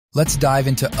Let's dive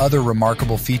into other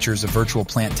remarkable features of Virtual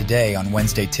Plant today on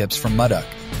Wednesday Tips from Madak.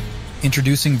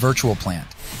 Introducing Virtual Plant,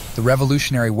 the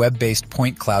revolutionary web-based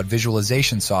point cloud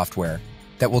visualization software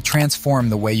that will transform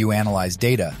the way you analyze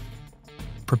data.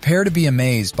 Prepare to be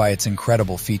amazed by its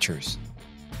incredible features.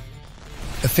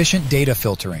 Efficient data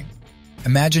filtering.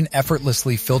 Imagine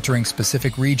effortlessly filtering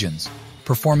specific regions,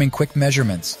 performing quick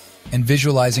measurements, and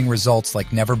visualizing results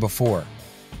like never before.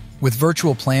 With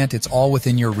Virtual Plant, it's all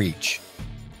within your reach.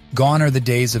 Gone are the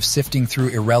days of sifting through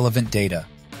irrelevant data.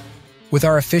 With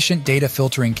our efficient data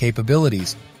filtering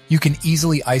capabilities, you can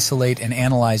easily isolate and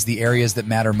analyze the areas that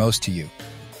matter most to you.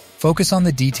 Focus on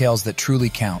the details that truly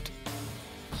count.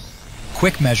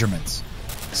 Quick measurements.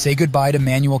 Say goodbye to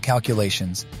manual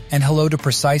calculations and hello to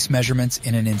precise measurements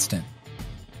in an instant.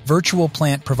 Virtual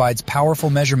Plant provides powerful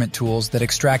measurement tools that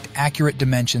extract accurate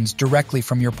dimensions directly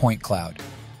from your point cloud.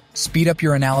 Speed up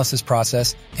your analysis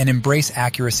process and embrace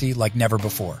accuracy like never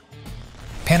before.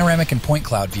 Panoramic and point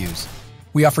cloud views.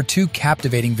 We offer two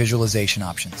captivating visualization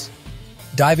options.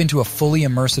 Dive into a fully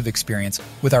immersive experience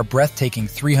with our breathtaking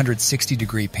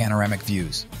 360-degree panoramic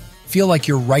views. Feel like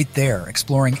you're right there,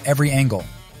 exploring every angle.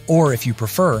 Or, if you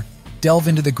prefer, delve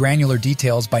into the granular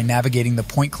details by navigating the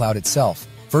point cloud itself.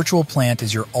 Virtual Plant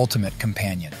is your ultimate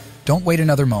companion. Don't wait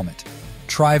another moment.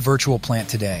 Try Virtual Plant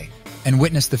today and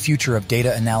witness the future of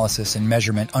data analysis and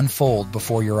measurement unfold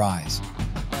before your eyes.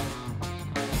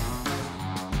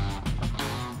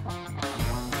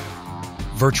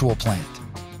 Virtual Plant.